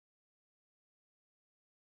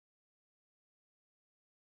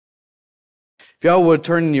If y'all would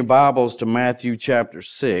turn in your Bibles to Matthew chapter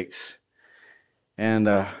 6. And,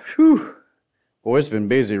 boy, it's been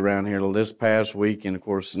busy around here this past week. And, of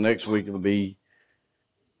course, the next week it'll be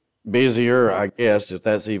busier, I guess, if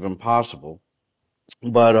that's even possible.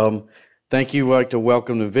 But thank you. I'd like to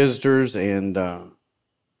welcome the visitors. And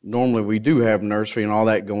normally we do have nursery and all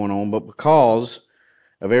that going on. But because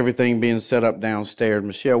of everything being set up downstairs,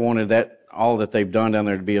 Michelle wanted all that they've done down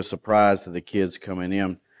there to be a surprise to the kids coming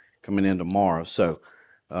in tomorrow. So,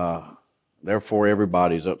 therefore,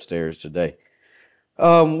 everybody's upstairs today.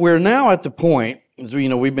 We're now at the point,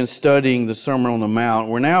 we've been studying the Sermon on the Mount.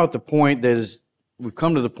 We're now at the point we've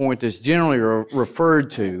come to the point that's generally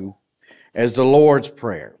referred to as the Lord's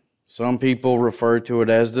Prayer. Some people refer to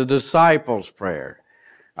it as the disciples' prayer.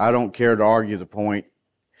 I don't care to argue the point,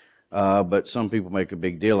 but some people make a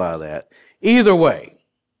big deal out of that. Either way,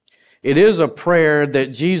 it is a prayer that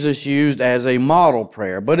Jesus used as a model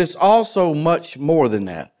prayer, but it's also much more than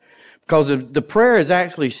that, because the prayer is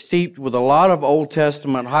actually steeped with a lot of Old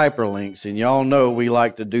Testament hyperlinks, and y'all know we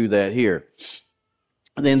like to do that here.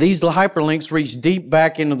 And then these hyperlinks reach deep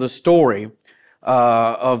back into the story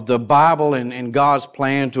of the Bible and God's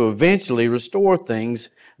plan to eventually restore things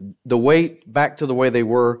back to the way they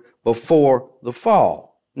were before the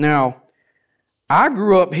fall. Now, I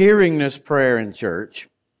grew up hearing this prayer in church.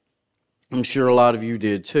 I'm sure a lot of you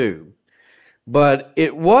did too. But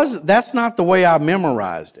that's not the way I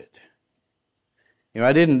memorized it.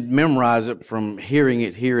 I didn't memorize it from hearing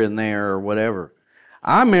it here and there or whatever.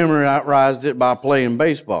 I memorized it by playing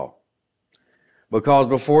baseball. Because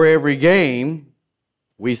before every game,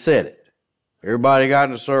 we said it. Everybody got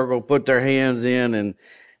in a circle, put their hands in, and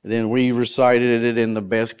then we recited it in the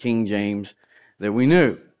best King James that we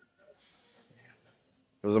knew.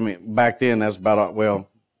 Because, back then, that's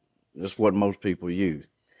that's what most people use.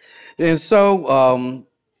 And so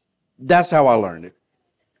that's how I learned it.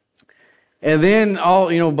 And then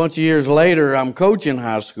a bunch of years later, I'm coaching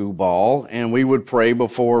high school ball, and we would pray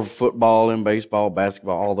before football and baseball,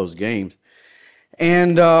 basketball, all those games.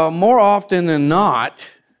 And more often than not,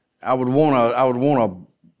 I would want a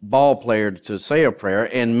ball player to say a prayer,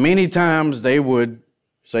 and many times they would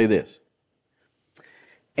say this.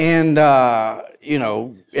 And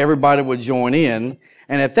everybody would join in.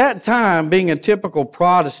 And at that time, being a typical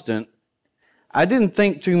Protestant, I didn't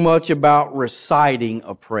think too much about reciting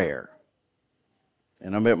a prayer.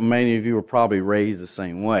 And I bet many of you were probably raised the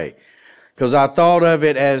same way. Because I thought of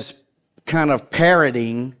it as kind of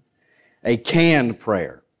parroting a canned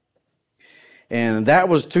prayer. And that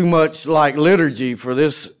was too much like liturgy for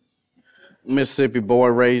this Mississippi boy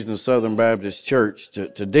raised in a Southern Baptist church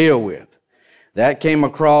to deal with. That came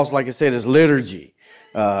across, like I said, as liturgy.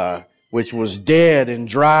 Which was dead and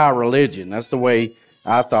dry religion. That's the way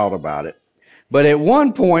I thought about it. But at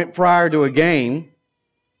one point prior to a game,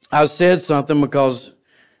 I said something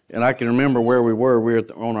and I can remember where we were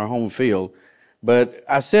on our home field, but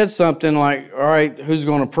I said something like, all right, who's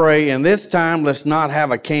going to pray? And this time, let's not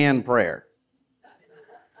have a canned prayer.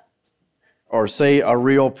 Or say a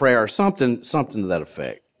real prayer, or something to that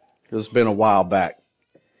effect. It's been a while back.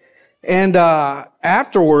 And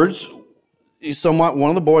afterwards, one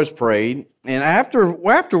of the boys prayed, and after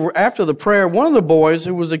the prayer, one of the boys,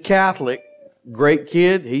 who was a Catholic, great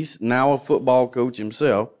kid, he's now a football coach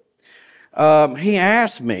himself, he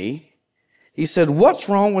asked me, he said, what's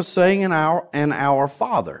wrong with saying an Our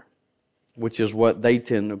Father, which is what they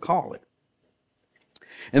tend to call it.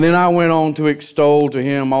 And then I went on to extol to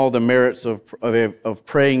him all the merits of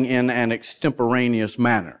praying in an extemporaneous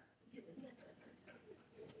manner.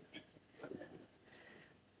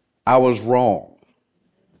 I was wrong.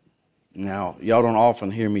 Now, y'all don't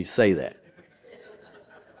often hear me say that.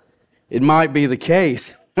 It might be the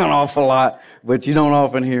case an awful lot, but you don't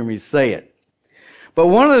often hear me say it. But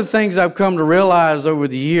one of the things I've come to realize over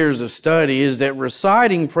the years of study is that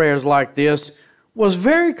reciting prayers like this was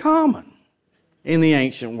very common in the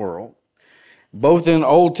ancient world, both in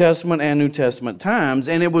Old Testament and New Testament times,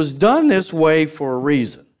 and it was done this way for a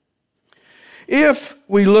reason. If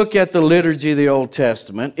we look at the liturgy of the Old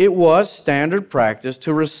Testament, it was standard practice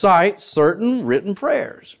to recite certain written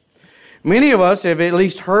prayers. Many of us have at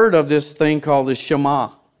least heard of this thing called the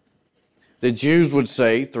Shema. The Jews would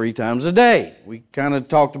say 3 times a day. We kind of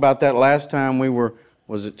talked about that last time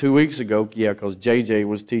was it 2 weeks ago? Yeah, because JJ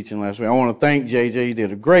was teaching last week. I want to thank JJ. He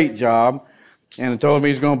did a great job. And he told me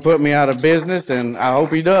he's going to put me out of business, and I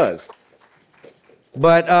hope he does.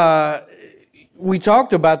 But we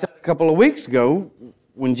talked about that a couple of weeks ago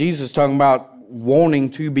when Jesus was talking about wanting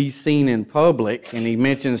to be seen in public, and he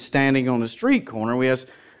mentioned standing on the street corner. We asked,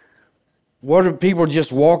 What are people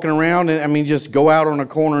just walking around and just go out on a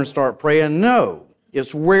corner and start praying? No.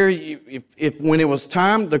 It's where if when it was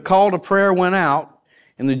time, the call to prayer went out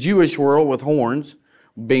in the Jewish world with horns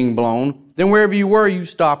being blown, then wherever you were, you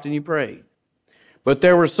stopped and you prayed. But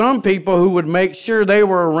there were some people who would make sure they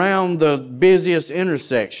were around the busiest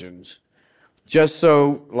intersections, just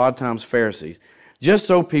so, a lot of times Pharisees, just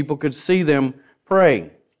so people could see them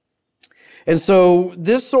praying. And so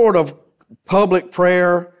this sort of public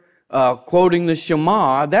prayer, quoting the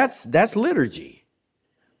Shema, that's liturgy.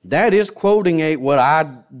 That is quoting what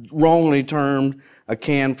I wrongly termed a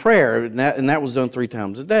canned prayer, and that was done 3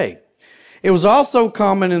 times a day. It was also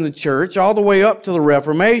common in the church all the way up to the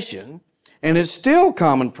Reformation, and it's still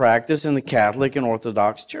common practice in the Catholic and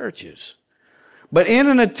Orthodox churches. But in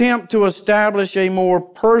an attempt to establish a more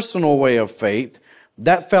personal way of faith,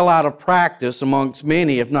 that fell out of practice amongst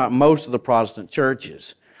many, if not most, of the Protestant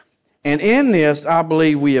churches. And in this, I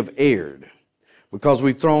believe we have erred, because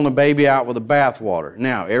we've thrown the baby out with the bathwater.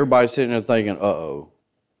 Now, everybody's sitting there thinking, uh-oh,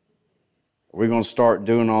 are we going to start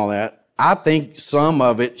doing all that? I think some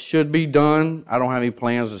of it should be done. I don't have any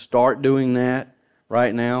plans to start doing that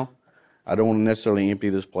right now. I don't want to necessarily empty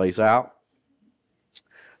this place out.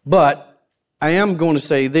 But I am going to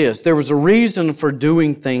say this. There was a reason for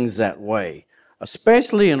doing things that way,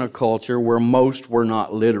 especially in a culture where most were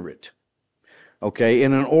not literate, okay,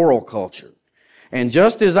 in an oral culture. And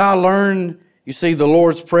just as I learned, you see, the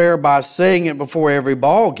Lord's Prayer by saying it before every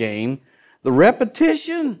ball game, the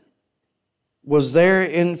repetition was there,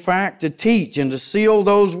 in fact, to teach and to seal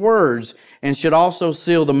those words, and should also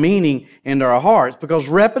seal the meaning into our hearts, because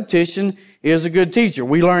repetition is a good teacher.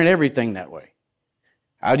 We learn everything that way.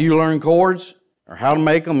 How do you learn chords, or how to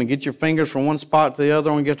make them and get your fingers from one spot to the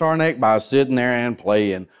other on guitar neck? By sitting there and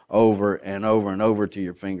playing over and over and over till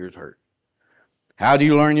your fingers hurt. How do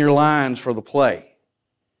you learn your lines for the play?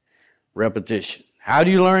 Repetition. How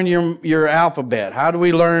do you learn your alphabet? How do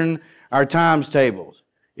we learn our times tables?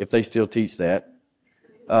 If they still teach that.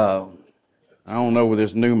 I don't know with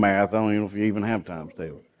this new math. I don't even know if you even have times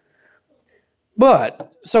tables.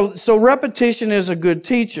 But, so repetition is a good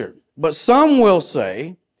teacher. But some will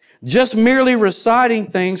say, just merely reciting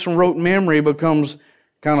things from rote memory becomes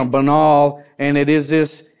kind of banal, and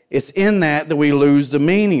it's in that we lose the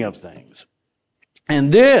meaning of things.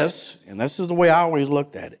 And this is the way I always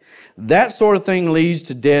looked at it, that sort of thing leads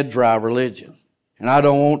to dead, dry religion. And I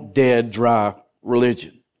don't want dead, dry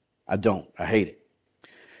religion. I don't. I hate it.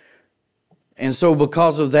 And so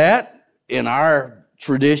because of that, in our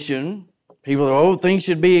tradition, people say, things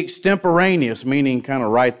should be extemporaneous, meaning kind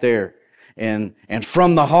of right there and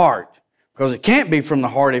from the heart. Because it can't be from the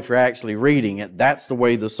heart if you're actually reading it. That's the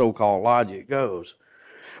way the so-called logic goes.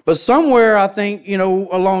 But somewhere, I think,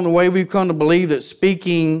 along the way, we've come to believe that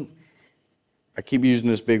speaking, I keep using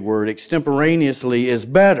this big word, extemporaneously is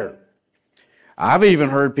better. I've even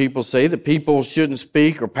heard people say that people shouldn't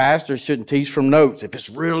speak or pastors shouldn't teach from notes. If it's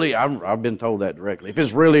really, I've been told that directly, if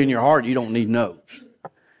it's really in your heart, you don't need notes.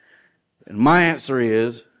 And my answer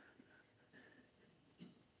is,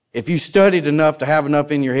 if you studied enough to have enough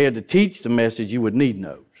in your head to teach the message, you would need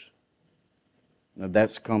notes. Now,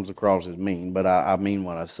 that comes across as mean, but I mean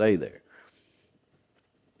what I say there.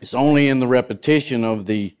 It's only in the repetition of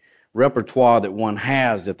the repertoire that one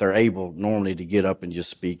has that they're able normally to get up and just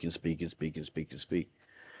speak and speak and speak and speak and speak,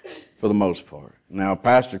 for the most part. Now,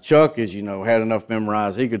 Pastor Chuck, as you know, had enough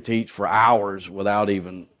memorized, he could teach for hours without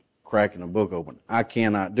even cracking a book open. I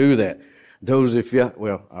cannot do that.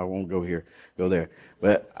 I won't go there.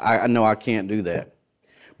 But I know I can't do that.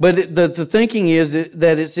 But the thinking is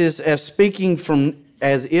that it's just as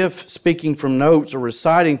if speaking from notes or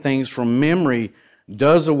reciting things from memory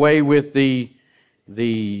does away with the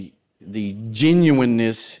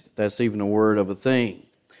genuineness, if that's even a word, of a thing.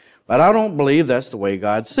 But I don't believe that's the way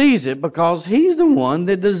God sees it, because He's the one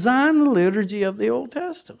that designed the liturgy of the Old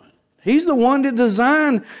Testament. He's the one that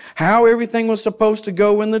designed how everything was supposed to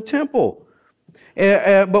go in the temple.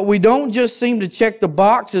 But we don't just seem to check the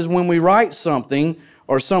boxes when we write something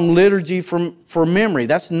or some liturgy for memory.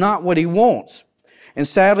 That's not what He wants. And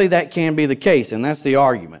sadly, that can be the case, and that's the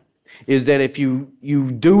argument, is that if you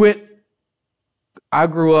do it. I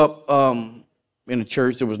grew up in a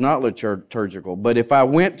church that was not liturgical, but if I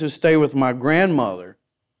went to stay with my grandmother,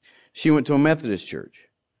 she went to a Methodist church.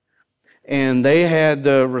 And they had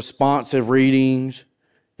the responsive readings,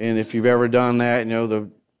 and if you've ever done that,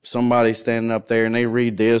 somebody standing up there and they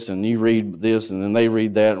read this and you read this and then they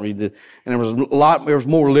read that and read this. And there was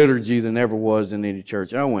more liturgy than ever was in any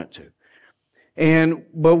church I went to.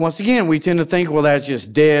 But once again, we tend to think, well, that's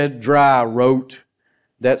just dead, dry, rote,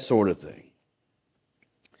 that sort of thing.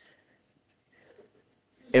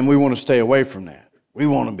 And we want to stay away from that. We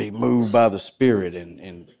want to be moved by the Spirit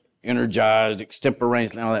and energized,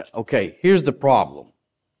 extemporaneous, and all that. Okay, here's the problem.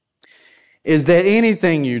 Is that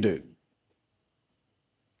anything you do,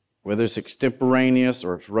 whether it's extemporaneous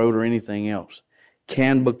or it's rote or anything else,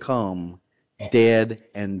 can become dead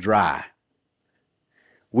and dry.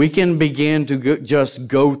 We can begin to just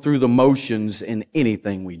go through the motions in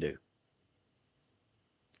anything we do.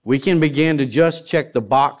 We can begin to just check the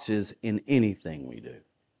boxes in anything we do.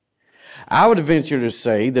 I would venture to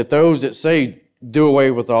say that those that say do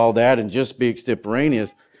away with all that and just be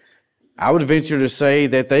extemporaneous, I would venture to say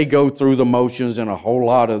that they go through the motions in a whole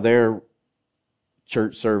lot of their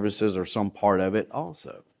church services or some part of it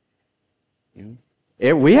also. You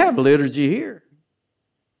know? We have liturgy here.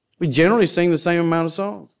 We generally sing the same amount of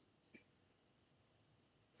songs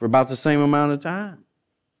for about the same amount of time.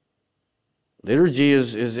 Liturgy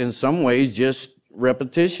is in some ways just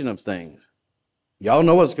repetition of things. Y'all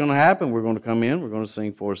know what's going to happen. We're going to come in, we're going to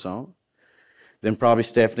sing 4 songs. Then probably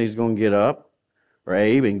Stephanie's going to get up, or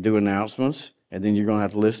Abe, and do announcements, and then you're going to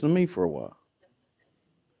have to listen to me for a while.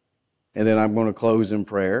 And then I'm going to close in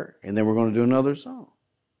prayer, and then we're going to do another song.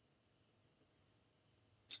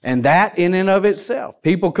 And that in and of itself,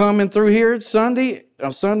 people coming through here Sunday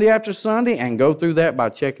after Sunday, and go through that by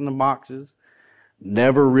checking the boxes,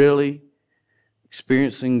 never really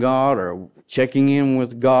experiencing God or checking in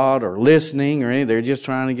with God or listening or anything. They're just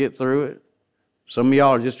trying to get through it. Some of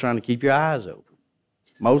y'all are just trying to keep your eyes open.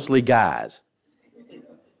 Mostly guys.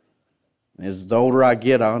 As the older I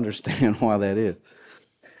get, I understand why that is.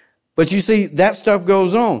 But you see, that stuff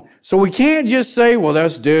goes on. So we can't just say, well,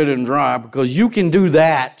 that's dead and dry, because you can do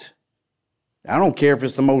that. I don't care if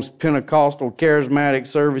it's the most Pentecostal, charismatic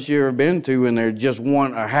service you ever been to, and they're just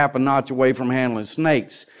a half a notch away from handling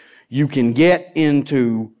snakes. You can get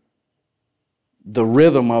into the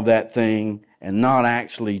rhythm of that thing and not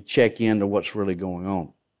actually check into what's really going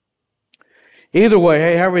on. Either way,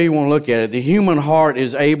 hey, however you want to look at it, the human heart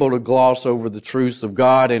is able to gloss over the truths of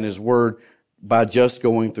God and His Word by just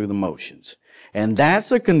going through the motions. And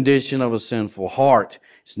that's a condition of a sinful heart.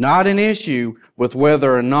 It's not an issue with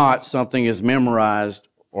whether or not something is memorized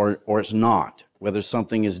or it's not, whether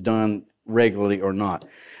something is done regularly or not.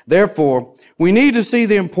 Therefore, we need to see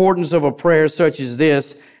the importance of a prayer such as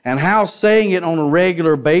this and how saying it on a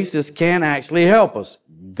regular basis can actually help us.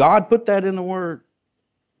 God put that in the Word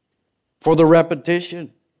for the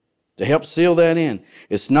repetition, to help seal that in.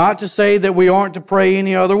 It's not to say that we aren't to pray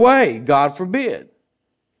any other way, God forbid.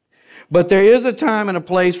 But there is a time and a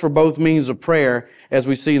place for both means of prayer, as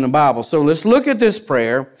we see in the Bible. So let's look at this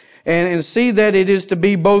prayer and see that it is to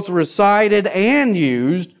be both recited and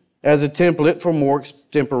used as a template for more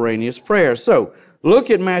extemporaneous prayer. So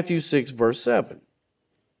look at Matthew 6, verse 7.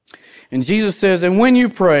 And Jesus says, and when you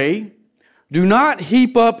pray, do not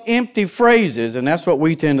heap up empty phrases, and that's what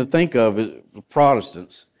we tend to think of as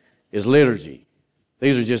Protestants, is liturgy.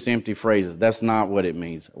 These are just empty phrases. That's not what it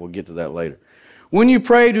means. We'll get to that later. When you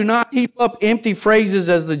pray, do not heap up empty phrases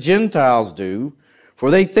as the Gentiles do,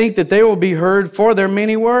 for they think that they will be heard for their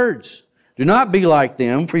many words. Do not be like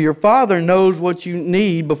them, for your Father knows what you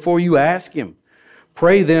need before you ask Him.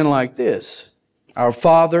 Pray then like this: Our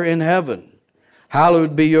Father in heaven,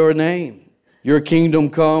 hallowed be your name. Your kingdom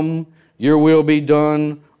come, your will be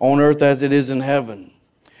done on earth as it is in heaven.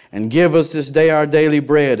 And give us this day our daily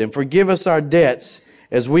bread, and forgive us our debts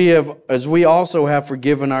as we also have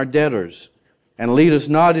forgiven our debtors. And lead us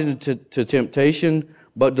not into temptation,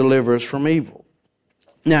 but deliver us from evil.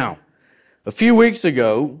 Now, a few weeks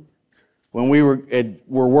ago, when we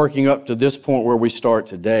were working up to this point where we start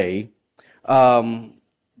today,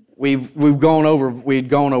 we'd gone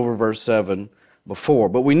over verse 7 before,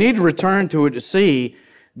 but we need to return to it to see,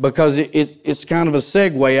 because it's kind of a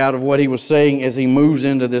segue out of what he was saying as he moves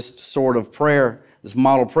into this sort of prayer, this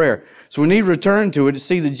model prayer. So we need to return to it to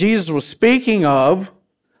see that Jesus was speaking of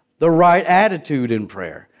the right attitude in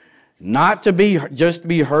prayer. Not to be just to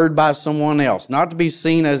be heard by someone else, not to be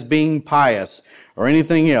seen as being pious or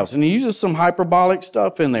anything else. And he uses some hyperbolic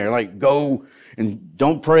stuff in there, like go and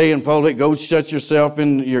don't pray in public, go shut yourself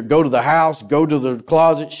in, go to the house, go to the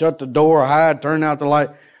closet, shut the door, hide, turn out the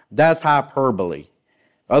light. That's hyperbole.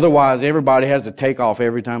 Otherwise, everybody has to take off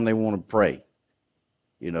every time they want to pray.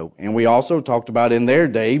 And we also talked about in their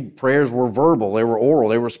day, prayers were verbal, they were oral,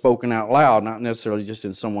 they were spoken out loud, not necessarily just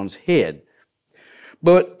in someone's head.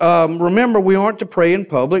 But remember, we aren't to pray in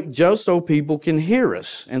public just so people can hear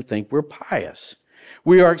us and think we're pious.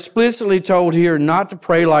 We are explicitly told here not to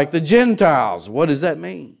pray like the Gentiles. What does that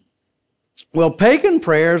mean? Well, pagan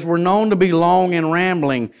prayers were known to be long and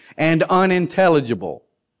rambling and unintelligible.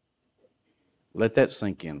 Let that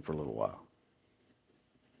sink in for a little while.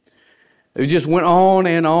 It just went on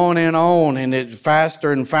and on and on, and it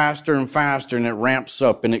faster and faster and faster, and it ramps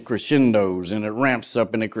up and it crescendos, and it ramps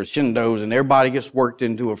up and it crescendos, and everybody gets worked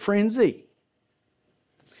into a frenzy.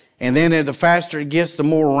 And then the faster it gets, the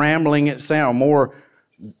more rambling it sounds, more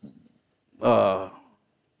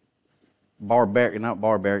barbaric, not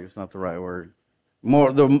barbaric, it's not the right word,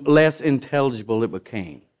 the less intelligible it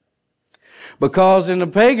became. Because in the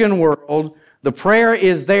pagan world, the prayer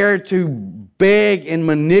is there to beg and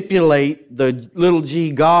manipulate the little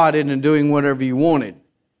g God into doing whatever you wanted.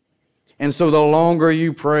 And so the longer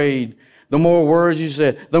you prayed, the more words you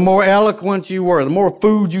said, the more eloquent you were, the more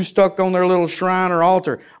food you stuck on their little shrine or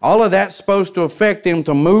altar. All of that's supposed to affect them,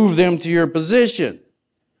 to move them to your position.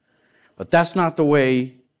 But that's not the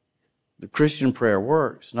way the Christian prayer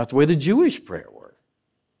works, not the way the Jewish prayer works.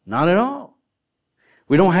 Not at all.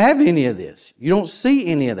 We don't have any of this. You don't see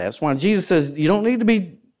any of that. That's why Jesus says you don't need to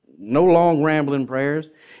be no long rambling prayers.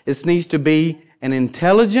 It needs to be an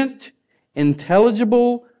intelligent,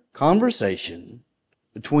 intelligible conversation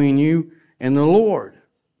between you and the Lord.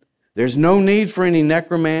 There's no need for any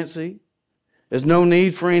necromancy. There's no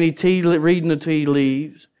need for any reading the tea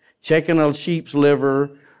leaves, checking a sheep's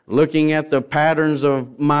liver, looking at the patterns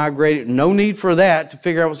of migrating. No need for that to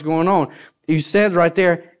figure out what's going on. He said right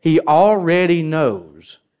there, He already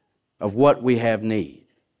knows of what we have need.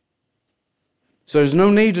 So there's no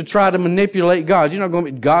need to try to manipulate God.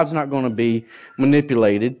 God's not going to be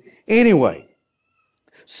manipulated anyway.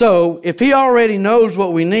 So if He already knows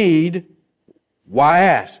what we need, why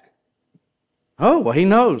ask? Oh, well, He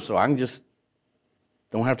knows, so I can just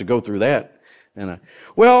don't have to go through that.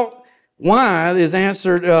 Well, why is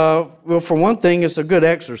answered, well, for one thing, it's a good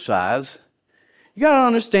exercise. You got to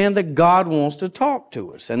understand that God wants to talk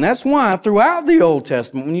to us. And that's why throughout the Old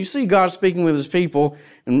Testament, when you see God speaking with His people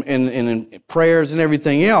and in prayers and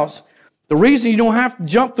everything else, the reason you don't have to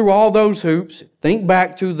jump through all those hoops, think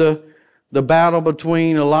back to the battle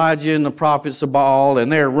between Elijah and the prophets of Baal,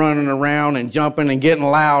 and they're running around and jumping and getting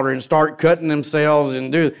louder and start cutting themselves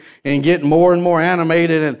and getting more and more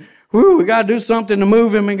animated and, we got to do something to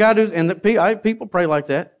move him, and and people pray like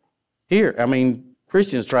that here.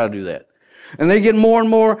 Christians try to do that. And they get more and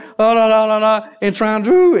more, and trying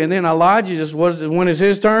to, and then Elijah when it's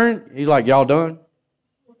his turn, he's like, y'all done?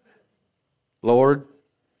 Lord.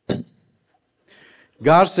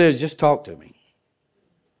 God says, just talk to me.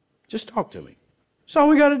 Just talk to me. That's all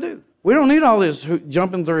we got to do. We don't need all this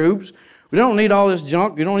jumping through hoops. We don't need all this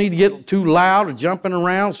junk. You don't need to get too loud or jumping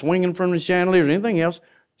around, swinging from the chandelier or anything else.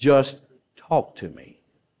 Just talk to me.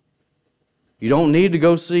 You don't need to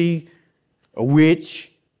go see a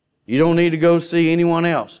witch. You don't need to go see anyone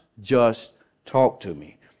else. Just talk to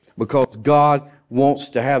me. Because God wants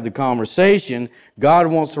to have the conversation. God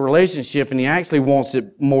wants the relationship, and He actually wants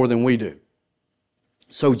it more than we do.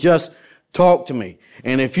 So just talk to me.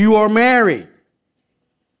 And if you are married,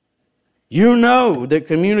 you know that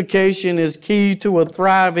communication is key to a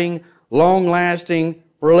thriving, long-lasting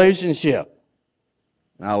relationship.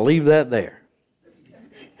 I'll leave that there.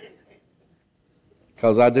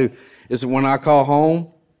 Because I do. It's when I call home,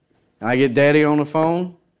 and I get Daddy on the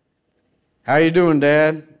phone. How you doing,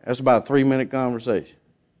 Dad? That's about a 3-minute conversation.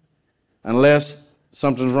 Unless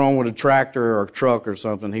something's wrong with a tractor or a truck or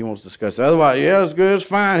something, he wants to discuss it. Otherwise, yeah, it's good, it's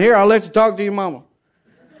fine. Here, I'll let you talk to your mama.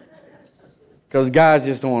 Because guys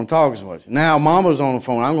just don't want to talk as much. Now, mama's on the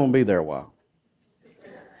phone. I'm going to be there a while.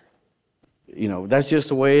 That's just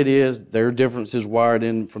the way it is. There are differences wired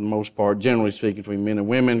in, for the most part, generally speaking, between men and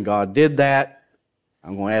women. God did that.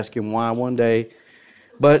 I'm going to ask Him why one day.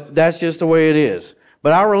 But that's just the way it is.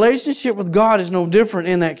 But our relationship with God is no different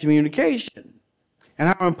in that communication.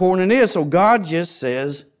 And how important it is. So God just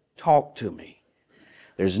says, talk to me.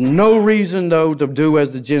 There's no reason, though, to do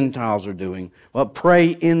as the Gentiles are doing, but pray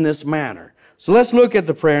in this manner. So let's look at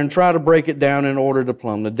the prayer and try to break it down in order to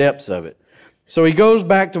plumb the depths of it. So he goes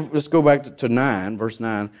back to, let's go back to 9, verse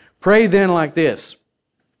 9. Pray then like this.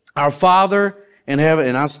 Our Father in heaven,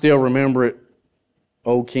 and I still remember it,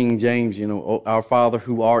 Old King James, our Father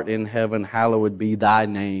who art in heaven, hallowed be thy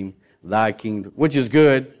name, thy kingdom, which is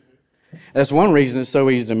good. That's one reason it's so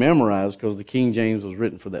easy to memorize, because the King James was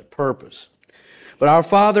written for that purpose. But our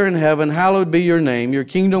Father in heaven, hallowed be your name, your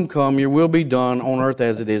kingdom come, your will be done on earth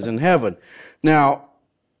as it is in heaven. Now,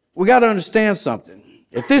 we got to understand something.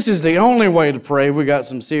 If this is the only way to pray, we got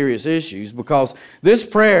some serious issues, because this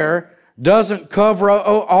prayer doesn't cover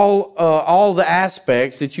all the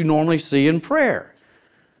aspects that you normally see in prayer.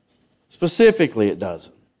 Specifically, it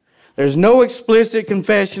doesn't. There's no explicit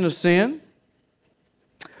confession of sin.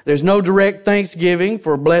 There's no direct thanksgiving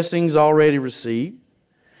for blessings already received.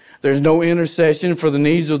 There's no intercession for the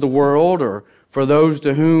needs of the world or for those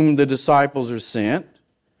to whom the disciples are sent.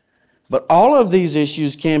 But all of these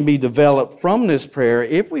issues can be developed from this prayer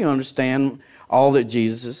if we understand all that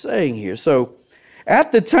Jesus is saying here. So,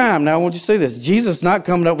 at the time, now I want you to see this, Jesus is not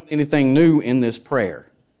coming up with anything new in this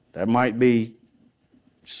prayer. That might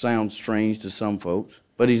sound strange to some folks,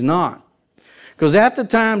 but he's not. Because at the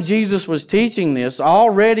time Jesus was teaching this,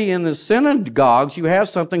 already in the synagogues, you have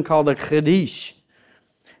something called a Kaddish.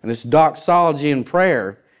 And it's doxology in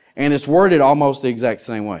prayer, and it's worded almost the exact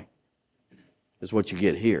same way as what you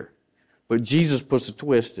get here. But Jesus puts a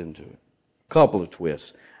twist into it. A couple of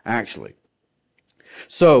twists, actually.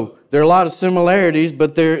 So, there are a lot of similarities,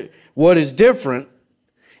 but what is different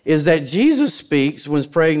is that Jesus speaks when he's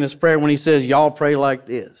praying this prayer, when he says, y'all pray like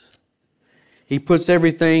this. He puts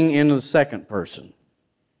everything into the second person.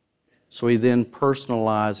 So he then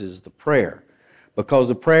personalizes the prayer. Because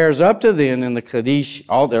the prayers up to then in the Kaddish,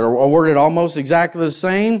 all that are worded almost exactly the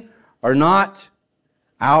same, are not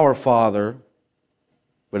our Father,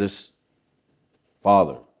 but it's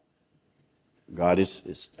Father. God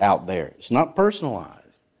is out there. It's not personalized.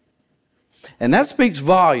 And that speaks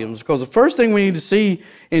volumes, because the first thing we need to see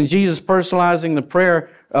in Jesus personalizing the prayer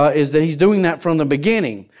is that he's doing that from the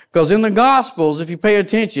beginning. Because in the Gospels, if you pay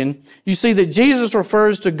attention, you see that Jesus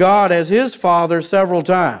refers to God as his Father several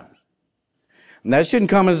times. And that shouldn't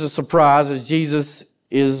come as a surprise, as Jesus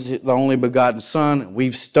is the only begotten Son.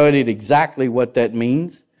 We've studied exactly what that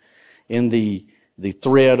means in the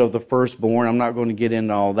thread of the firstborn. I'm not going to get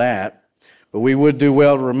into all that. But we would do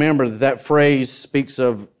well to remember that phrase speaks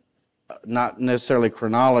of not necessarily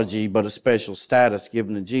chronology, but a special status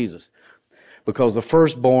given to Jesus. Because the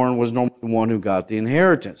firstborn was normally the one who got the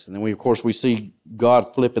inheritance. And then we see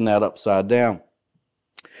God flipping that upside down.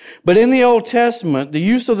 But in the Old Testament, the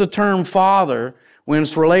use of the term Father, when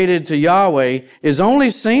it's related to Yahweh, is only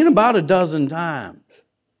seen about a dozen times.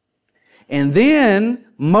 And then,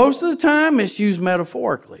 most of the time, it's used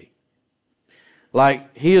metaphorically.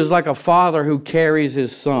 Like, he is like a father who carries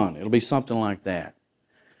his son. It'll be something like that.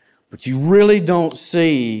 But you really don't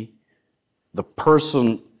see the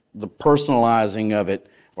personalizing of it,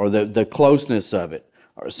 or the closeness of it,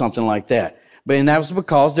 or something like that. And that was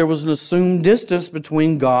because there was an assumed distance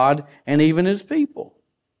between God and even his people.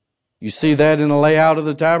 You see that in the layout of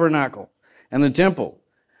the tabernacle and the temple.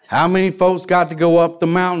 How many folks got to go up the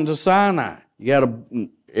mountain to Sinai?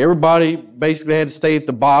 Everybody basically had to stay at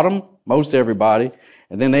the bottom, most everybody,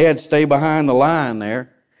 and then they had to stay behind the line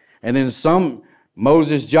there. And then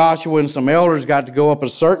Moses, Joshua, and some elders got to go up a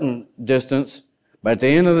certain distance, but at the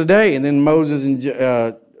end of the day, and then Moses and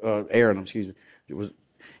Aaron,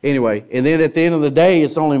 anyway, and then at the end of the day,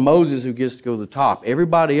 it's only Moses who gets to go to the top.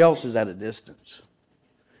 Everybody else is at a distance.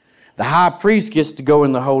 The high priest gets to go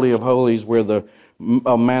in the Holy of Holies, where the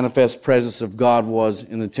manifest presence of God was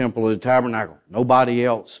in the temple of the tabernacle. Nobody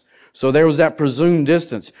else. So there was that presumed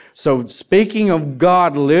distance. So speaking of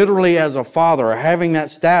God literally as a father, or having that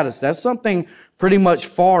status, that's something pretty much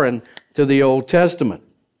foreign to the Old Testament.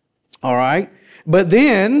 All right? But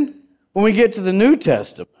then, when we get to the New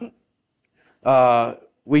Testament,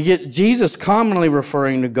 we get Jesus commonly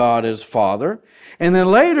referring to God as Father. And then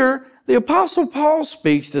later, the Apostle Paul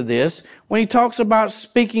speaks to this when he talks about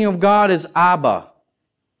speaking of God as Abba.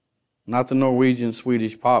 Not the Norwegian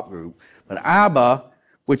Swedish pop group, but Abba,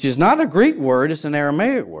 which is not a Greek word, it's an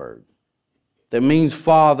Aramaic word that means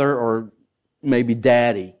father or maybe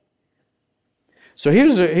daddy. So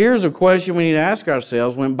here's a question we need to ask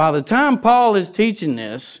ourselves. When by the time Paul is teaching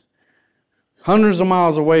this, hundreds of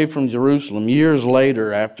miles away from Jerusalem, years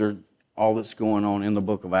later after all that's going on in the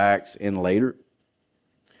book of Acts and later,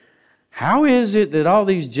 how is it that all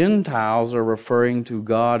these Gentiles are referring to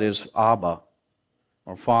God as Abba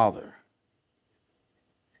or Father?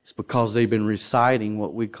 It's because they've been reciting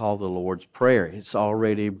what we call the Lord's Prayer. It's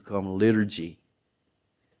already become liturgy.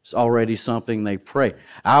 It's already something they pray.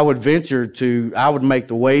 I would make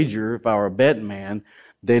the wager, if I were a betting man,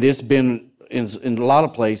 that it's been, in a lot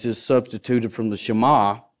of places, substituted from the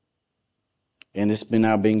Shema, and it's been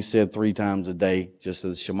now being said 3 times a day, just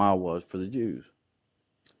as the Shema was for the Jews.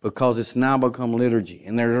 Because it's now become liturgy,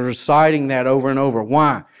 and they're reciting that over and over.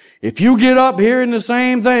 Why? If you get up hearing the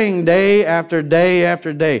same thing day after day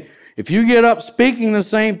after day, if you get up speaking the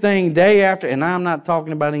same thing day after, and I'm not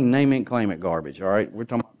talking about any name it, claim it garbage, all right? We're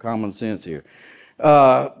talking about common sense here.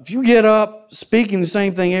 If you get up speaking the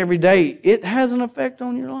same thing every day, it has an effect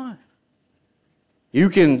on your life. You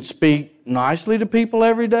can speak nicely to people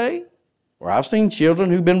every day, or I've seen children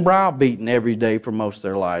who've been browbeaten every day for most of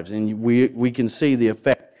their lives, and we can see the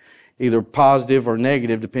effect, either positive or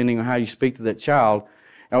negative, depending on how you speak to that child,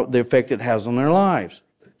 the effect it has on their lives.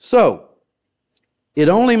 So, It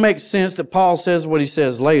only makes sense that Paul says what he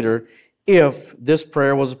says later if this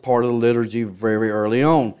prayer was a part of the liturgy very early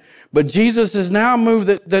on. But Jesus has now moved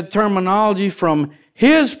the terminology from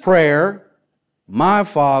his prayer, my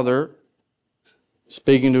Father,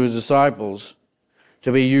 speaking to his disciples,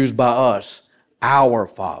 to be used by us, our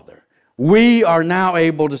Father. We are now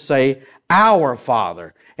able to say, our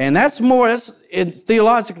Father. And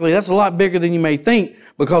theologically, that's a lot bigger than you may think,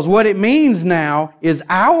 because what it means now is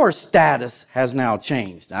our status has now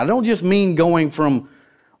changed. Now, I don't just mean going from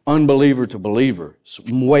unbeliever to believer. It's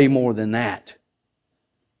way more than that.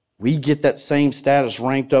 We get that same status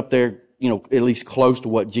ranked up there, at least close to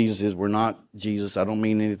what Jesus is. We're not Jesus. I don't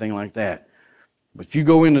mean anything like that. But if you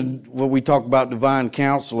go into what we talk about divine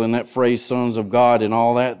counsel and that phrase sons of God and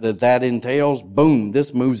all that entails, boom,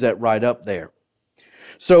 this moves that right up there.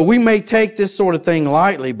 So we may take this sort of thing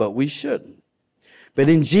lightly, but we shouldn't. But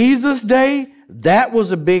in Jesus' day, that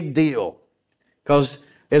was a big deal. Because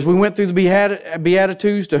as we went through the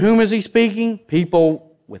Beatitudes, to whom is he speaking?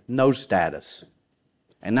 People with no status.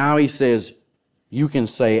 And now he says, you can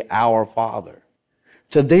say our Father.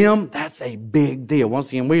 To them, that's a big deal. Once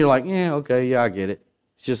again, we're like, I get it.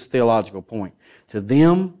 It's just a theological point. To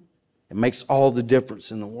them, it makes all the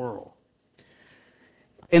difference in the world.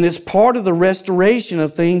 And it's part of the restoration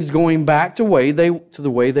of things going back to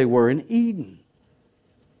the way they were in Eden.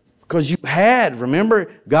 Because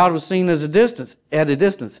remember, God was seen at a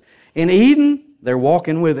distance. In Eden, they're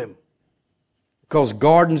walking with Him. Because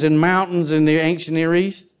gardens and mountains in the ancient Near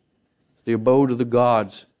East, it's the abode of the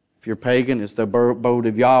gods. If you're pagan, it's the abode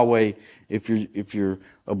of Yahweh if you're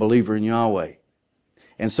a believer in Yahweh.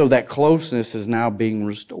 And so that closeness is now being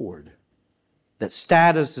restored. That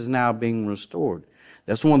status is now being restored.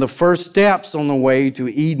 That's one of the first steps on the way to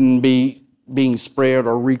Eden being spread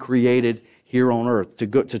or recreated here on earth,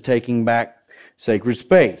 to taking back sacred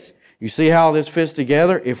space. You see how this fits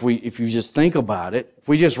together? If you just think about it, if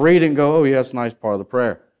we just read it and go, oh yeah, that's a nice part of the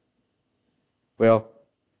prayer. Well,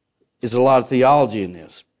 there's a lot of theology in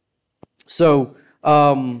this. So,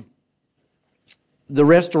 the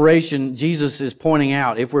restoration, Jesus is pointing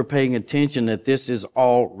out, if we're paying attention, that this is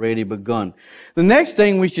already begun. The next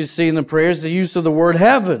thing we should see in the prayer is the use of the word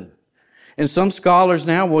heaven. And some scholars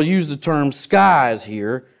now will use the term skies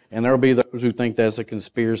here, and there will be those who think that's a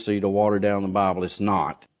conspiracy to water down the Bible. It's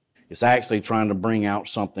not. It's actually trying to bring out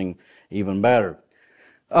something even better.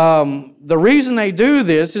 The reason they do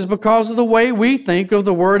this is because of the way we think of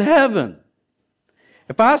the word heaven.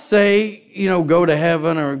 If I say, go to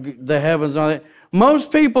heaven or the heavens,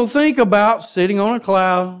 most people think about sitting on a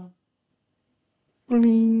cloud,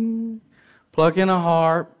 bling, plucking a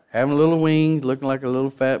harp, having little wings, looking like a little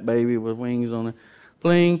fat baby with wings on it,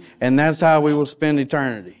 bling, and that's how we will spend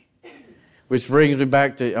eternity. Which brings me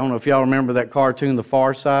back to, I don't know if y'all remember that cartoon, The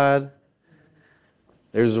Far Side.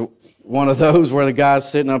 There's one of those where the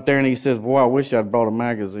guy's sitting up there and he says, boy, I wish I'd brought a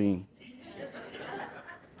magazine.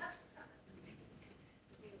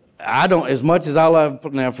 As much as I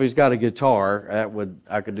love, now if he's got a guitar,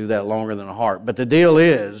 I could do that longer than a harp. But the deal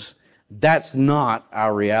is, that's not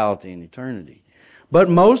our reality in eternity. But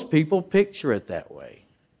most people picture it that way.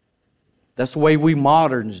 That's the way we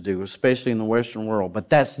moderns do, especially in the Western world.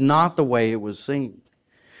 But that's not the way it was seen.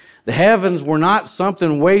 The heavens were not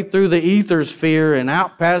something way through the ether sphere and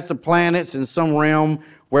out past the planets in some realm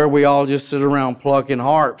where we all just sit around plucking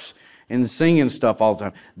harps and singing stuff all the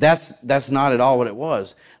time. That's not at all what it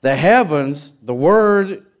was. The heavens, the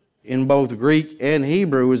word in both Greek and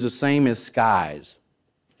Hebrew is the same as skies.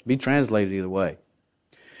 Be translated either way.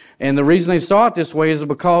 And the reason they saw it this way is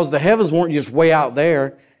because the heavens weren't just way out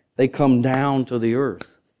there. They come down to the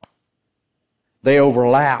earth. They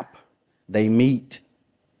overlap. They meet.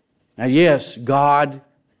 Now, yes, God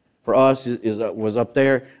for us was up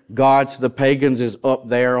there. God to the pagans is up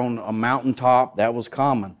there on a mountaintop. That was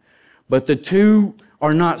common. But the two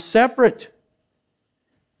are not separate.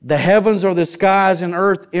 The heavens or the skies and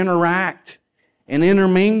earth interact and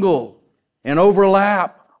intermingle and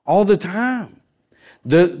overlap all the time.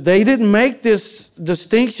 They didn't make this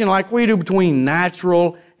distinction like we do between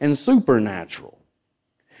natural and supernatural.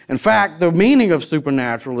 In fact, the meaning of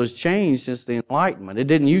supernatural has changed since the Enlightenment. It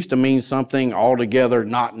didn't used to mean something altogether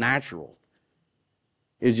not natural.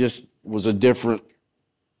 It just was a different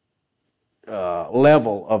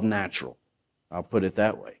level of natural. I'll put it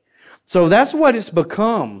that way. So that's what it's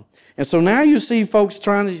become. And so now you see folks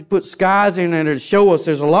trying to put skies in there to show us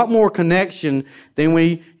there's a lot more connection than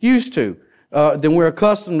we used to, than we're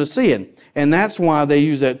accustomed to seeing. And that's why they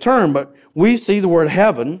use that term. But we see the word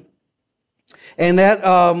heaven And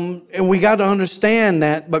and we got to understand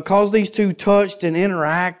that because these two touched and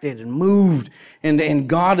interacted and moved, and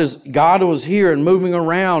God was here and moving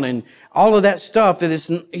around and all of that stuff, that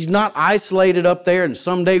He's not isolated up there and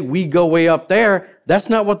someday we go way up there. That's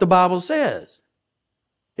not what the Bible says.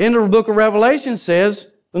 In the book of Revelation says,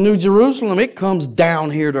 the New Jerusalem, it comes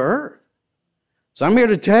down here to earth. So I'm here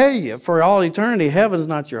to tell you, for all eternity, heaven's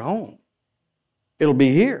not your home. It'll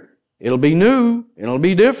be here. It'll be new. It'll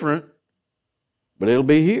be different. But it'll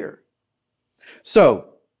be here. So,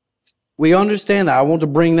 we understand that. I want to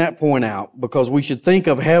bring that point out because we should think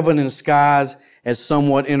of heaven and skies as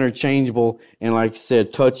somewhat interchangeable and, like I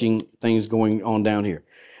said, touching things going on down here.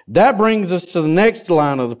 That brings us to the next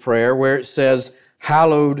line of the prayer where it says,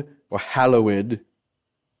 hallowed or hallowed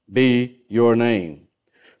be your name.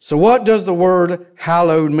 So what does the word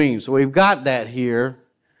hallowed mean? So we've got that here.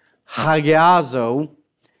 Hagiazo,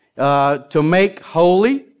 to make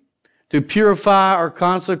holy, to purify or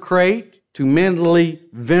consecrate, to mentally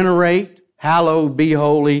venerate, hallowed, be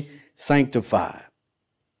holy, sanctify.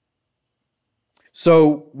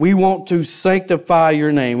 So we want to sanctify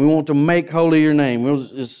your name. We want to make holy your name. We'll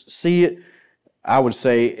just see it, I would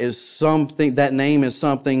say, as something, that name is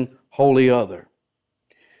something wholly other.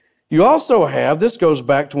 You also have, this goes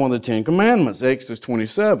back to one of the Ten Commandments, Exodus 20,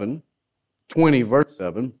 verse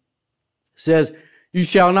 7, says, you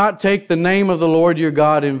shall not take the name of the Lord your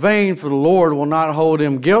God in vain, for the Lord will not hold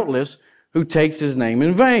him guiltless who takes his name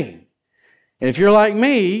in vain. And if you're like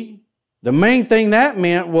me, the main thing that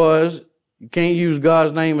meant was you can't use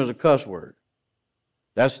God's name as a cuss word.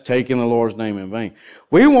 That's taking the Lord's name in vain.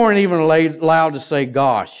 We weren't even allowed to say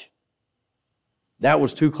gosh. That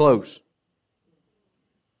was too close.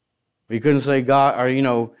 We couldn't say God,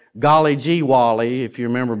 or golly gee Wally, if you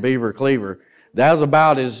remember Beaver Cleaver. That was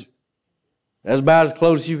about as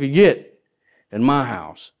close as you could get in my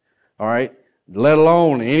house. All right? Let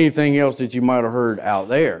alone anything else that you might have heard out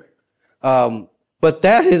there. But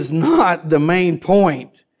that is not the main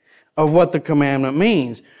point of what the commandment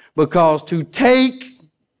means. Because to take,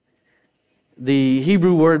 the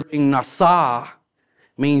Hebrew word being nasa,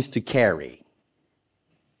 means to carry.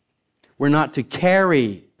 We're not to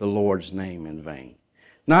carry the Lord's name in vain.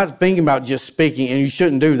 Not thinking about just speaking, and you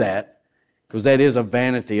shouldn't do that, because that is a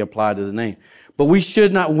vanity applied to the name. But we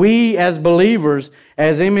should not, we as believers,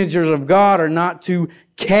 as imagers of God, are not to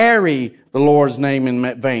carry the Lord's name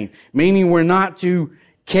in vain. Meaning we're not to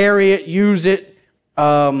carry it, use it,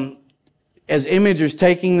 as imagers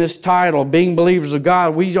taking this title, being believers of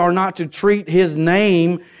God. We are not to treat His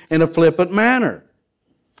name in a flippant manner.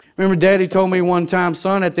 Remember, Daddy told me one time,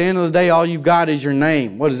 son, at the end of the day, all you got is your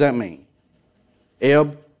name. What does that mean?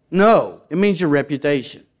 Eb? No, it means your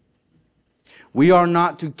reputation. We are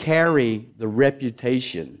not to carry the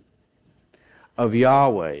reputation of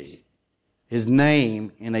Yahweh, His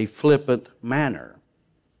name, in a flippant manner.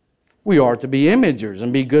 We are to be imagers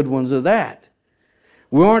and be good ones of that.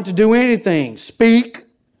 We aren't to do anything, speak,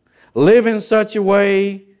 live in such a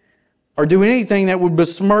way, or do anything that would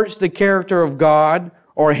besmirch the character of God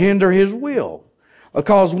or hinder His will.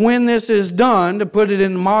 Because when this is done, to put it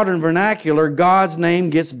in modern vernacular, God's name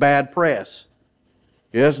gets bad press.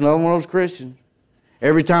 Yes, another one of those Christians.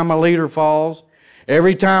 Every time a leader falls,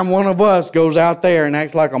 every time one of us goes out there and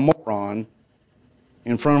acts like a moron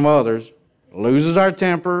in front of others, loses our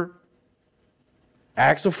temper,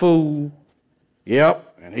 acts a fool,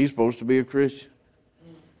 yep, and he's supposed to be a Christian.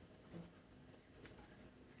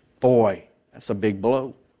 Boy, that's a big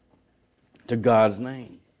blow to God's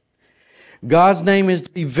name. God's name is to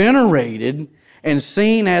be venerated and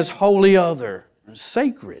seen as wholly other and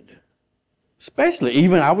sacred. Especially,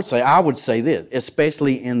 even I would say this,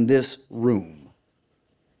 especially in this room.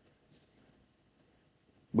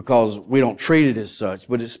 Because we don't treat it as such,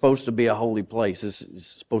 but it's supposed to be a holy place.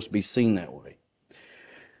 It's supposed to be seen that way.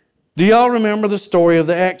 Do y'all remember the story of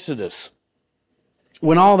the Exodus?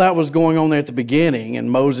 When all that was going on there at the beginning,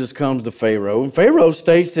 and Moses comes to Pharaoh, and Pharaoh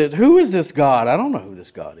states that, who is this God? I don't know who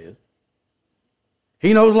this God is.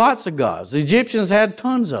 He knows lots of gods. The Egyptians had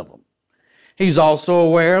tons of them. He's also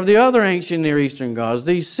aware of the other ancient Near Eastern gods,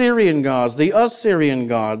 the Syrian gods, the Assyrian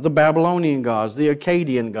gods, the Babylonian gods, the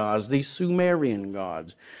Akkadian gods, the Sumerian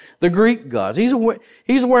gods, the Greek gods. He's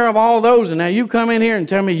aware of all those. And now you come in here and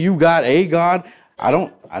tell me you got a God.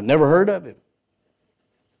 I've never heard of him.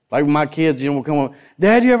 Like my kids, will come on,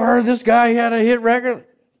 Dad, you ever heard of this guy? He had a hit record?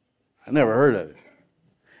 I never heard of him.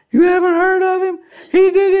 You haven't heard of him?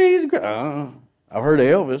 He did. He's great. I've heard of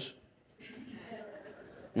Elvis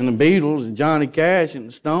and the Beatles and Johnny Cash and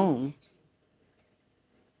the Stones.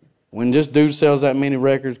 When this dude sells that many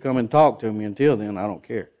records, come and talk to me. Until then, I don't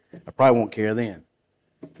care. I probably won't care then,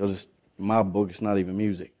 because it's In my book, it's not even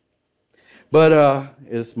music. But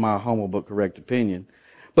it's my humble but correct opinion.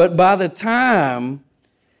 But by the time,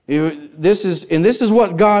 this is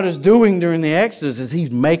what God is doing during the Exodus, is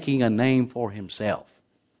He's making a name for Himself.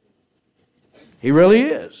 He really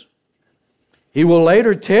is. He will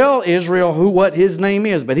later tell Israel what His name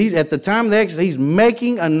is, but at the time of the Exodus, He's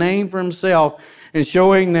making a name for Himself and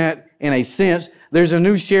showing that, in a sense, there's a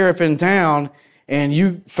new sheriff in town, and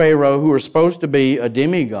you, Pharaoh, who are supposed to be a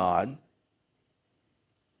demigod,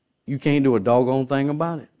 you can't do a doggone thing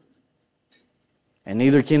about it. And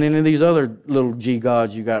neither can any of these other little G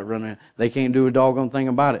gods you got running. They can't do a doggone thing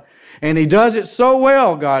about it. And He does it so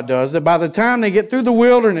well, God does, that by the time they get through the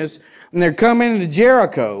wilderness and they're coming into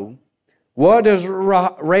Jericho, what does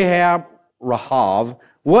Rahab,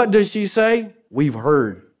 what does she say? We've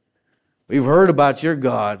heard. We've heard about your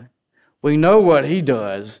God. We know what He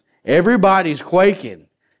does. Everybody's quaking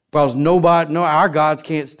because our gods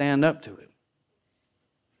can't stand up to it.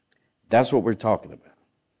 That's what we're talking about.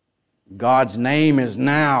 God's name has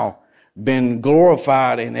now been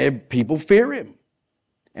glorified, and people fear Him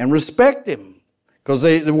and respect Him because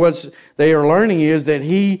what they are learning is that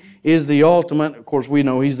He is the ultimate. Of course, we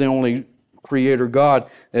know He's the only Creator God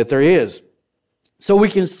that there is. So we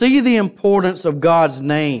can see the importance of God's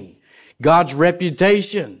name, God's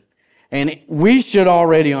reputation. And we should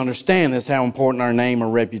already understand this, how important our name or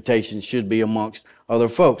reputation should be amongst other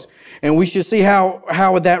folks. And we should see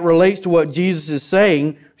how that relates to what Jesus is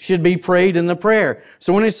saying should be prayed in the prayer.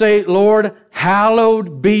 So when they say, Lord,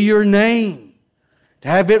 hallowed be your name, to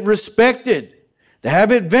have it respected, to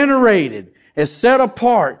have it venerated, as set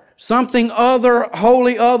apart, something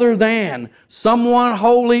holy other than, someone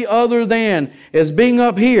holy other than, as being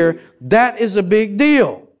up here, that is a big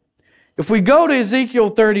deal. If we go to Ezekiel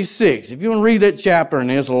 36, if you want to read that chapter,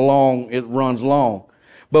 and it runs long.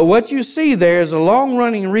 But what you see there is a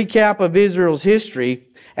long-running recap of Israel's history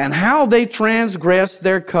and how they transgressed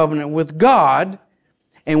their covenant with God.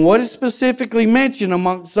 And what is specifically mentioned,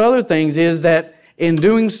 amongst other things, is that in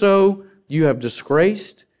doing so, you have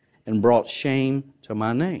disgraced and brought shame to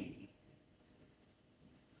my name.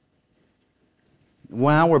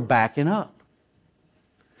 Now we're backing up.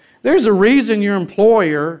 There's a reason your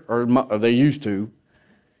employer, or they used to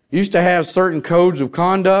have certain codes of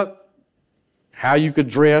conduct, how you could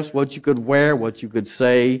dress, what you could wear, what you could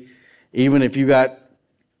say, even if you got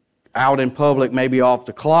out in public, maybe off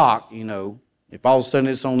the clock, if all of a sudden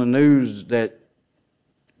it's on the news that,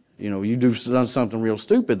 you done something real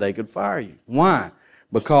stupid, they could fire you. Why?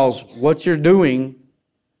 Because what you're doing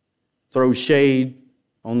throws shade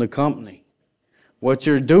on the company. What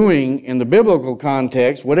you're doing in the biblical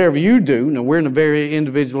context, whatever you do, now we're in a very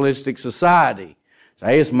individualistic society. So,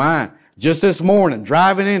 hey, it's mine. Just this morning,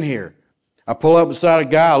 driving in here, I pull up beside a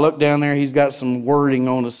guy, I look down there, he's got some wording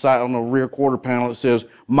on the side, on the rear quarter panel that says,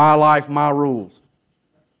 my life, my rules.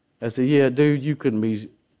 I said, yeah, dude, you couldn't be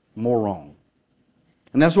more wrong.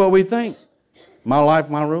 And that's what we think. My life,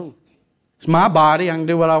 my rules. It's my body, I can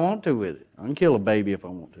do what I want to with it. I can kill a baby if I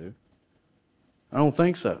want to. I don't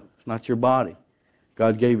think so. It's not your body.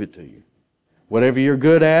 God gave it to you. Whatever you're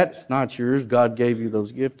good at, it's not yours. God gave you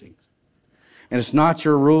those giftings. And it's not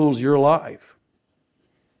your rules, your life.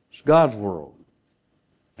 It's God's world.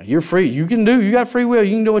 Now, you're free. You got free will.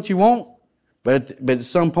 You can do what you want. But at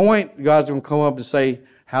some point, God's going to come up and say,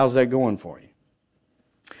 how's that going for you?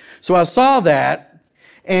 So I saw that,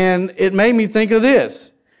 and it made me think of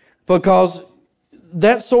this. Because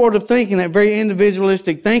that sort of thinking, that very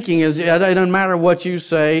individualistic thinking, is it doesn't matter what you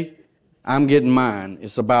say, I'm getting mine.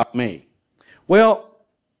 It's about me. Well,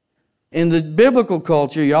 in the biblical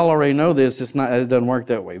culture, y'all already know this, it doesn't work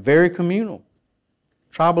that way. Very communal.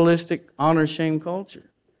 Tribalistic, honor-shame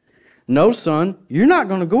culture. No, son, you're not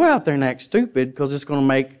going to go out there and act stupid because it's going to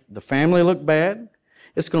make the family look bad.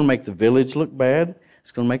 It's going to make the village look bad.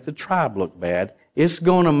 It's going to make the tribe look bad. It's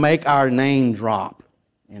going to make our name drop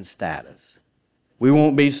in status. We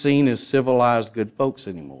won't be seen as civilized good folks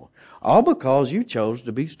anymore. All because you chose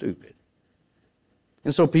to be stupid.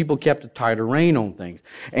 And so people kept a tighter rein on things.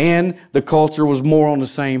 And the culture was more on the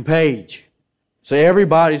same page. So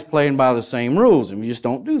everybody's playing by the same rules, and we just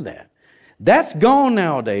don't do that. That's gone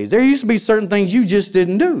nowadays. There used to be certain things you just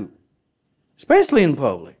didn't do, especially in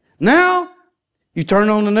public. Now, you turn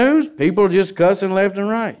on the news, people are just cussing left and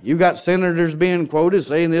right. You got senators being quoted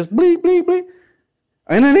saying this, bleep, bleep, bleep,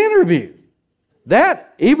 in an interview.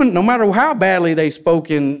 That, even no matter how badly they spoke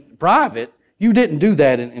in private, you didn't do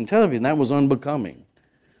that in television. That was unbecoming.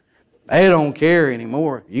 They don't care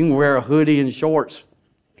anymore. You can wear a hoodie and shorts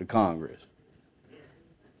to Congress.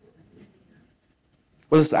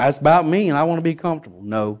 Well, it's about me and I want to be comfortable.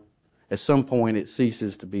 No. at some point it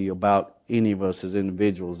ceases to be about any of us as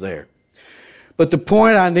individuals there. But the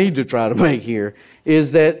point I need to try to make here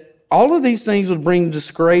is that all of these things would bring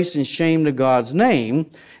disgrace and shame to God's name,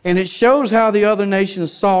 and it shows how the other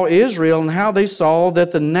nations saw Israel and how they saw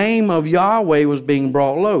that the name of Yahweh was being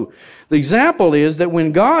brought low. The example is that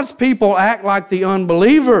when God's people act like the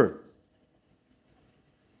unbeliever,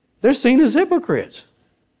 they're seen as hypocrites.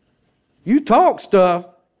 You talk stuff,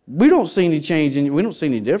 we don't see any change, we don't see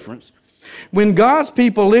any difference. When God's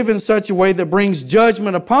people live in such a way that brings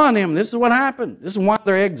judgment upon them, this is what happened. This is why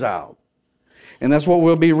they're exiled. And that's what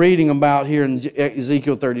we'll be reading about here in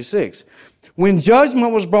Ezekiel 36. When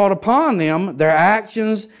judgment was brought upon them, their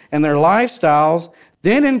actions and their lifestyles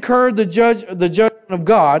then incurred the judgment of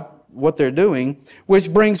God, what they're doing,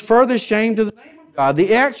 which brings further shame to the name of God.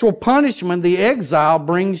 The actual punishment, the exile,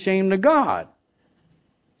 brings shame to God.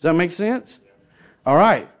 Does that make sense? All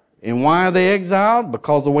right. And why are they exiled?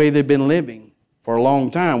 Because of the way they've been living for a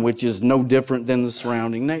long time, which is no different than the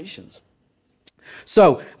surrounding nations.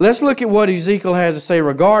 So, let's look at what Ezekiel has to say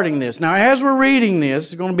regarding this. Now, as we're reading this,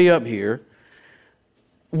 it's going to be up here.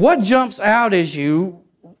 What jumps out as you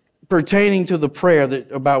pertaining to the prayer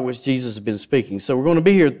about which Jesus has been speaking? So, we're going to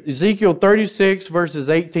be here, Ezekiel 36, verses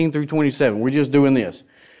 18 through 27. We're just doing this.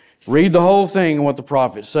 Read the whole thing and what the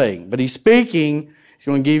prophet's saying. But he's speaking. He's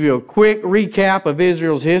going to give you a quick recap of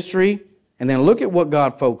Israel's history, and then look at what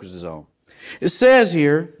God focuses on. It says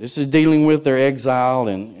here, this is dealing with their exile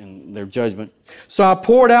and their judgment. So I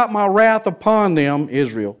poured out my wrath upon them,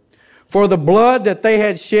 Israel, for the blood that they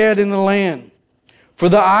had shed in the land, for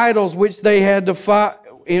the idols which they had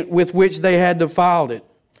with which they had defiled it.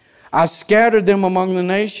 I scattered them among the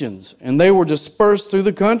nations, and they were dispersed through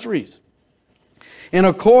the countries. In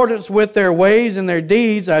accordance with their ways and their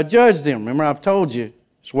deeds, I judged them. Remember, I've told you,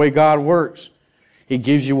 it's the way God works. He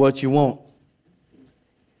gives you what you want.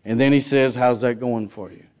 And then He says, how's that going for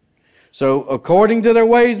you? So, according to their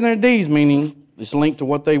ways and their deeds, meaning it's linked to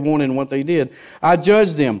what they wanted and what they did, I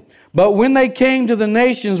judged them. But when they came to the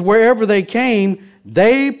nations, wherever they came,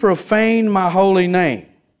 they profaned my holy name.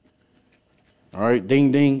 All right,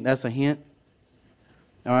 ding, ding, that's a hint.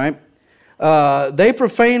 All right. They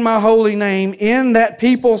profaned my holy name in that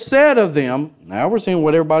people said of them, now we're seeing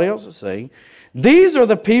what everybody else is saying, these are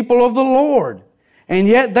the people of the Lord, and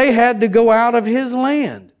yet they had to go out of His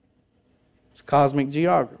land. It's cosmic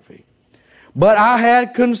geography. But I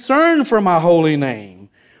had concern for my holy name,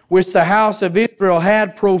 which the house of Israel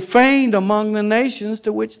had profaned among the nations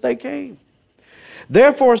to which they came.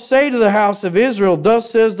 Therefore say to the house of Israel, thus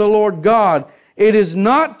says the Lord God, it is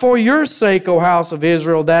not for your sake, O house of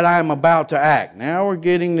Israel, that I am about to act. Now we're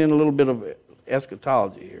getting in a little bit of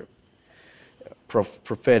eschatology here,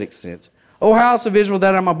 prophetic sense. O house of Israel,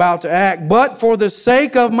 that I'm about to act, but for the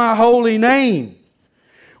sake of my holy name,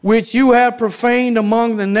 which you have profaned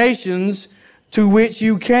among the nations to which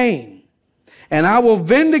you came. And I will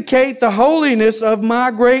vindicate the holiness of my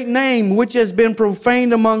great name, which has been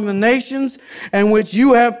profaned among the nations, and which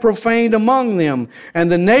you have profaned among them. And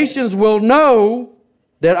the nations will know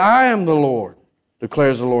that I am the Lord,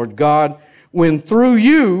 declares the Lord God, when through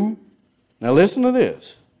you, now listen to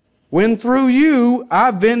this, when through you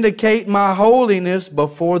I vindicate my holiness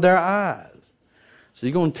before their eyes. So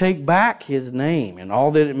He's going to take back His name and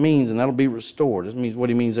all that it means, and that'll be restored. This means what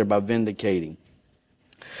He means there by vindicating.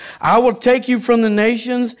 I will take you from the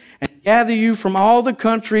nations and gather you from all the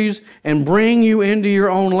countries and bring you into your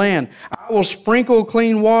own land. I will sprinkle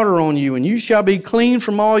clean water on you, and you shall be clean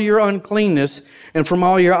from all your uncleanness and from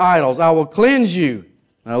all your idols. I will cleanse you.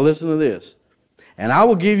 Now listen to this. And I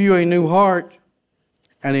will give you a new heart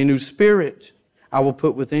and a new spirit I will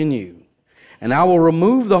put within you. And I will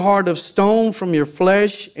remove the heart of stone from your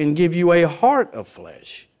flesh and give you a heart of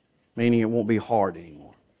flesh, meaning it won't be hard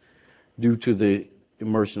anymore due to the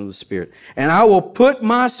immersion of the Spirit. And I will put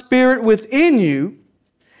my Spirit within you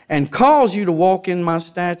and cause you to walk in my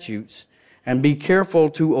statutes and be careful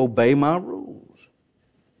to obey my rules.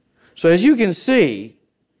 So as you can see,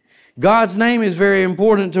 God's name is very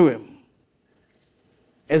important to Him,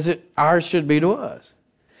 as ours should be to us,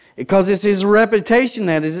 because it's His reputation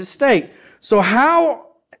that is at stake. So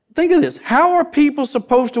think of this, how are people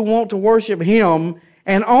supposed to want to worship Him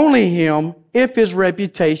and only Him if His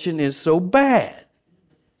reputation is so bad?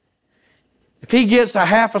 If he gets a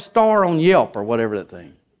half a star on Yelp or whatever that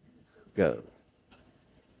thing goes.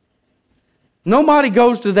 Nobody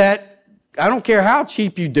goes to that. I don't care how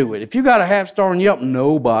cheap you do it. If you got a half star on Yelp,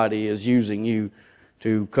 nobody is using you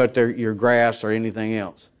to cut your grass or anything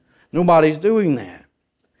else. Nobody's doing that.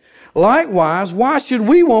 Likewise, why should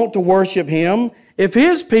we want to worship Him if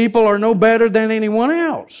His people are no better than anyone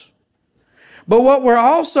else? But what we're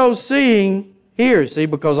also seeing here, see,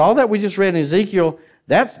 because all that we just read in Ezekiel,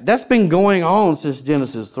 that's been going on since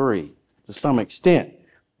Genesis 3 to some extent.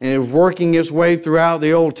 And it's working its way throughout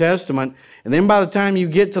the Old Testament. And then by the time you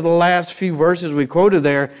get to the last few verses we quoted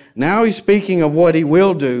there, now he's speaking of what he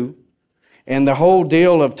will do. And the whole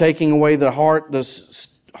deal of taking away the heart that's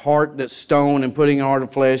stone and putting a heart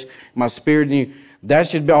of flesh, my spirit in you, that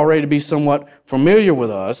should already be somewhat familiar with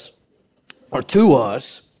us, or to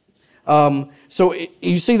us. So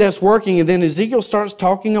you see that's working, and then Ezekiel starts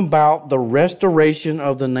talking about the restoration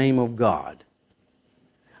of the name of God.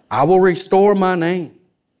 I will restore my name.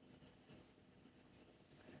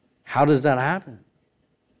 How does that happen?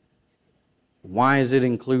 Why is it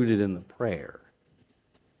included in the prayer?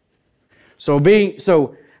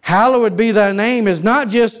 So hallowed be thy name is not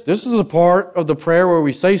just, this is a part of the prayer where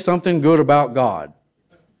we say something good about God.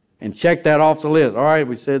 And check that off the list. All right,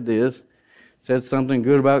 we said this. Said something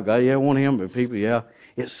good about God. Yeah, I want him, but people, yeah.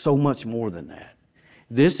 It's so much more than that.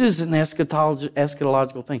 This is an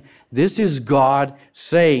eschatological thing. This is God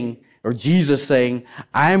saying, or Jesus saying,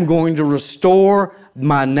 I am going to restore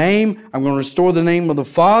my name. I'm going to restore the name of the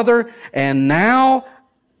Father. And now,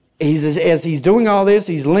 as he's doing all this,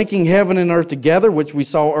 he's linking heaven and earth together, which we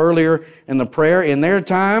saw earlier in the prayer, in their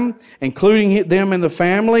time, including them in the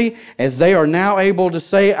family, as they are now able to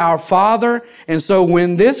say, Our Father. And so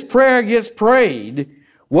when this prayer gets prayed,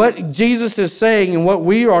 what Jesus is saying and what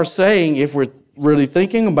we are saying, if we're really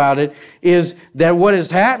thinking about it, is that what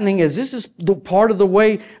is happening is this is the part of the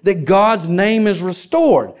way that God's name is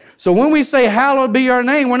restored. So when we say, Hallowed be your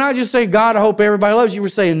name, we're not just saying, God, I hope everybody loves you. We're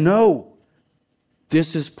saying, no.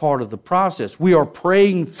 This is part of the process. We are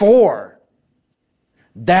praying for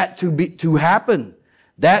that to happen,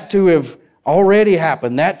 that to have already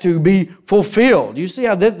happened, that to be fulfilled. You see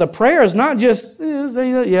how the prayer is not just,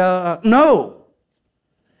 no.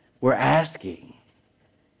 We're asking,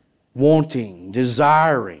 wanting,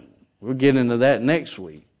 desiring. We'll get into that next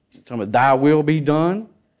week. Talking about thy will be done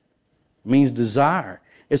means desire.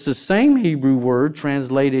 It's the same Hebrew word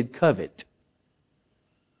translated covet.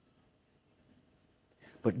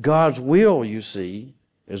 But God's will, you see,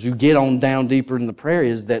 as you get on down deeper in the prayer,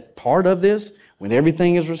 is that part of this, when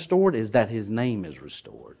everything is restored, is that His name is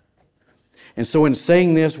restored. And so in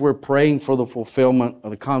saying this, we're praying for the fulfillment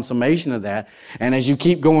of the consummation of that. And as you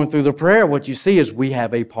keep going through the prayer, what you see is we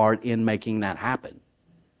have a part in making that happen.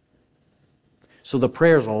 So the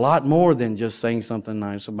prayer is a lot more than just saying something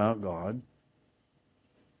nice about God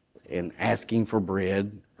and asking for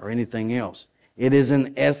bread or anything else. It is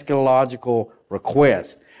an eschatological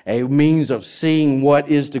request, a means of seeing what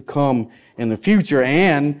is to come in the future.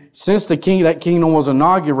 And since that kingdom was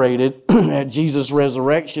inaugurated at Jesus'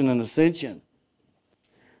 resurrection and ascension,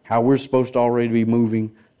 how we're supposed to already be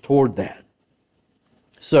moving toward that.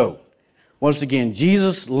 So, once again,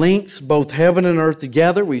 Jesus links both heaven and earth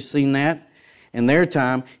together. We've seen that in their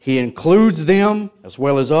time. He includes them as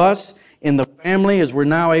well as us in the family, as we're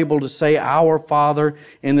now able to say Our Father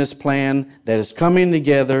in this plan that is coming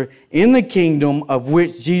together in the kingdom of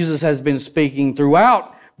which Jesus has been speaking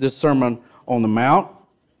throughout this Sermon on the Mount.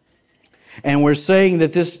 And we're saying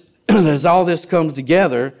that this, as all this comes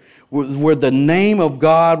together, where the name of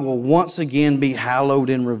God will once again be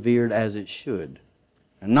hallowed and revered as it should,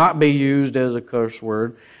 and not be used as a curse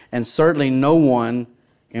word, and certainly no one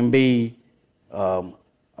can be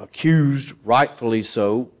accused, rightfully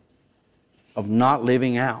so, of not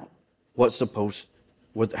living out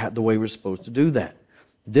the way we're supposed to do that.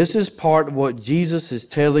 This is part of what Jesus is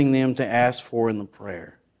telling them to ask for in the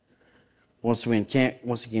prayer. Once again,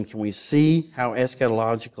 can we see how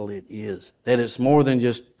eschatological it is? That it's more than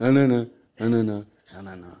just, no.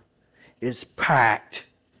 It's packed.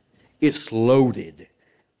 It's loaded.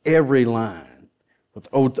 Every line with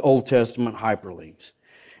Old Testament hyperlinks.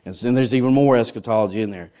 And then there's even more eschatology in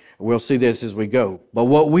there. We'll see this as we go. But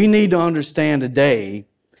what we need to understand today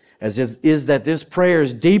is that this prayer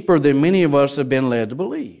is deeper than many of us have been led to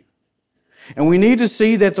believe. And we need to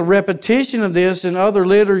see that the repetition of this in other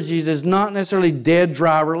liturgies is not necessarily dead,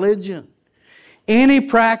 dry religion. Any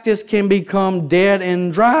practice can become dead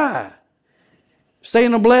and dry.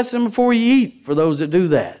 Saying a blessing before you eat, for those that do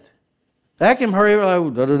that. That can hurry,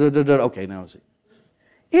 okay, now see.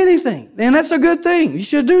 Anything. And that's a good thing. You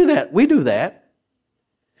should do that. We do that.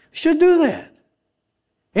 Should do that.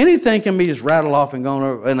 Anything can be just rattled off and gone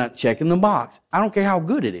over and not checking the box. I don't care how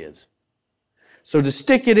good it is. So to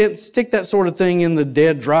stick that sort of thing in the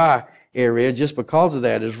dead, dry area just because of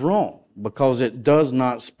that is wrong, because it does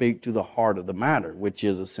not speak to the heart of the matter, which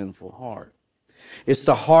is a sinful heart. It's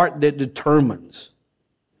the heart that determines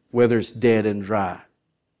whether it's dead and dry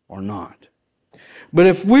or not. But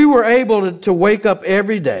if we were able to wake up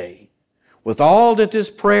every day with all that this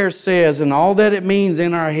prayer says and all that it means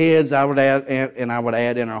in our heads, I would add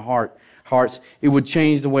in our hearts, it would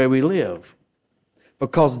change the way we live.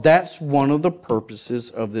 Because that's one of the purposes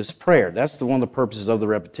of this prayer. That's one of the purposes of the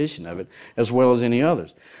repetition of it, as well as any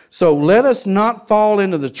others. So let us not fall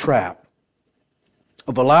into the trap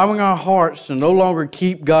of allowing our hearts to no longer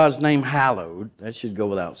keep God's name hallowed. That should go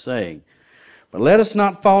without saying. But let us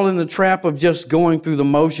not fall in the trap of just going through the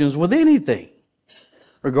motions with anything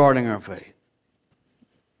regarding our faith.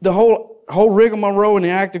 The whole rigmarole in the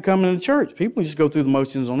act of coming to church, people just go through the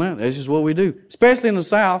motions on that. That's just what we do. Especially in the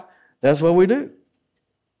South, that's what we do.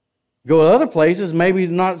 Go to other places, maybe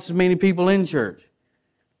not so many people in church,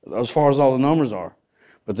 as far as all the numbers are.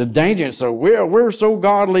 But the danger is, so we're so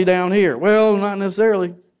godly down here. Well, not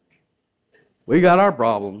necessarily. We got our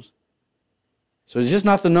problems. So it's just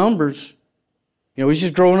not the numbers. You know, it's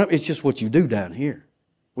just growing up. It's just what you do down here,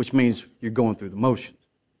 which means you're going through the motions.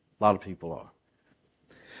 A lot of people are.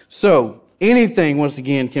 So anything, once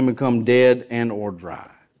again, can become dead and or dry.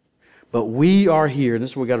 But we are here, and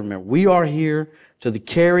this is what we got to remember. We are here to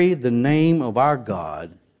carry the name of our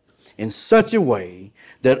God in such a way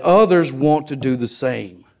that others want to do the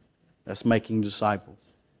same. That's making disciples,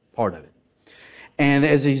 part of it. And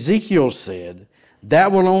as Ezekiel said,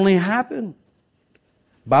 that will only happen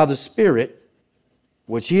by the Spirit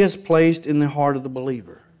which He has placed in the heart of the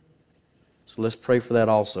believer. So let's pray for that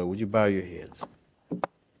also. Would you bow your heads?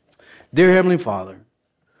 Dear Heavenly Father,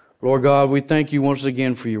 Lord God, we thank you once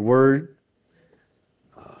again for your word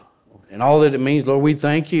and all that it means. Lord, we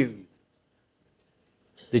thank you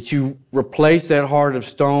that you replace that heart of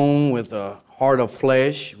stone with a heart of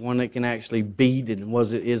flesh, one that can actually beat and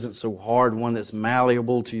isn't so hard, one that's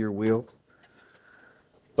malleable to your will.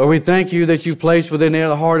 Lord, we thank you that you place within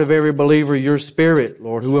the heart of every believer your Spirit,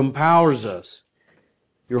 Lord, who empowers us.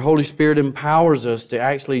 Your Holy Spirit empowers us to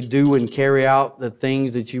actually do and carry out the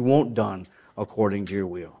things that you want done according to your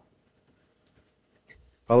will.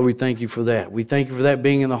 Father, we thank you for that. We thank you for that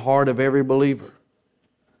being in the heart of every believer.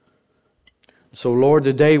 So, Lord,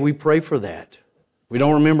 today we pray for that. We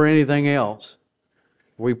don't remember anything else.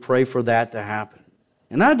 We pray for that to happen.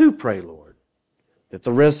 And I do pray, Lord, that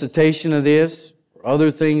the recitation of this, or other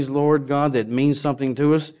things, Lord God, that mean something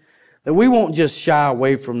to us, that we won't just shy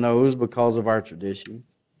away from those because of our tradition.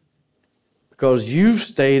 Because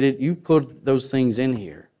you've put those things in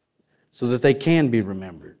here so that they can be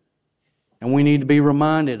remembered. And we need to be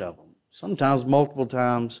reminded of them, sometimes multiple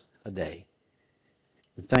times a day.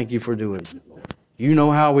 And thank you for doing it, Lord. You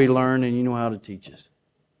know how we learn and you know how to teach us.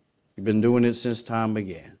 You've been doing it since time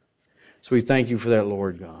began. So we thank you for that,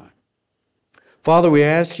 Lord God. Father, we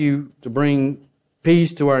ask you to bring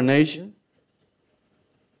peace to our nation.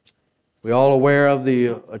 We're all aware of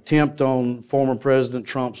the attempt on former President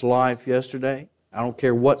Trump's life yesterday. I don't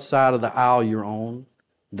care what side of the aisle you're on,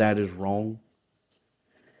 that is wrong.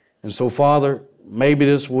 And so, Father, maybe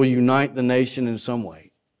this will unite the nation in some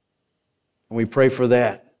way. And we pray for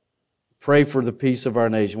that. Pray for the peace of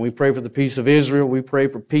our nation. We pray for the peace of Israel. We pray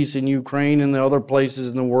for peace in Ukraine and the other places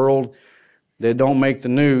in the world that don't make the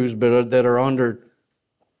news, but that are under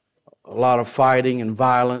a lot of fighting and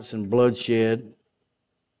violence and bloodshed,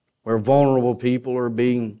 where vulnerable people are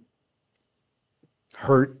being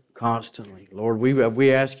hurt constantly. Lord,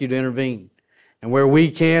 we ask you to intervene. And where we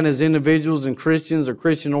can as individuals and Christians or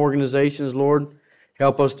Christian organizations, Lord,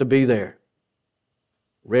 help us to be there.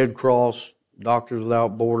 Red Cross, Doctors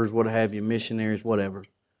Without Borders, what have you, missionaries, whatever.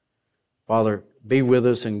 Father, be with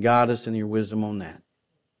us and guide us in your wisdom on that.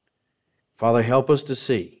 Father, help us to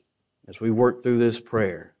see, as we work through this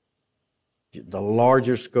prayer, the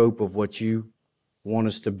larger scope of what you want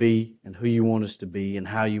us to be and who you want us to be and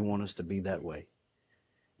how you want us to be that way.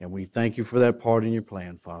 And we thank you for that part in your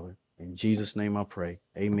plan, Father. In Jesus' name I pray.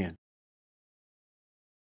 Amen.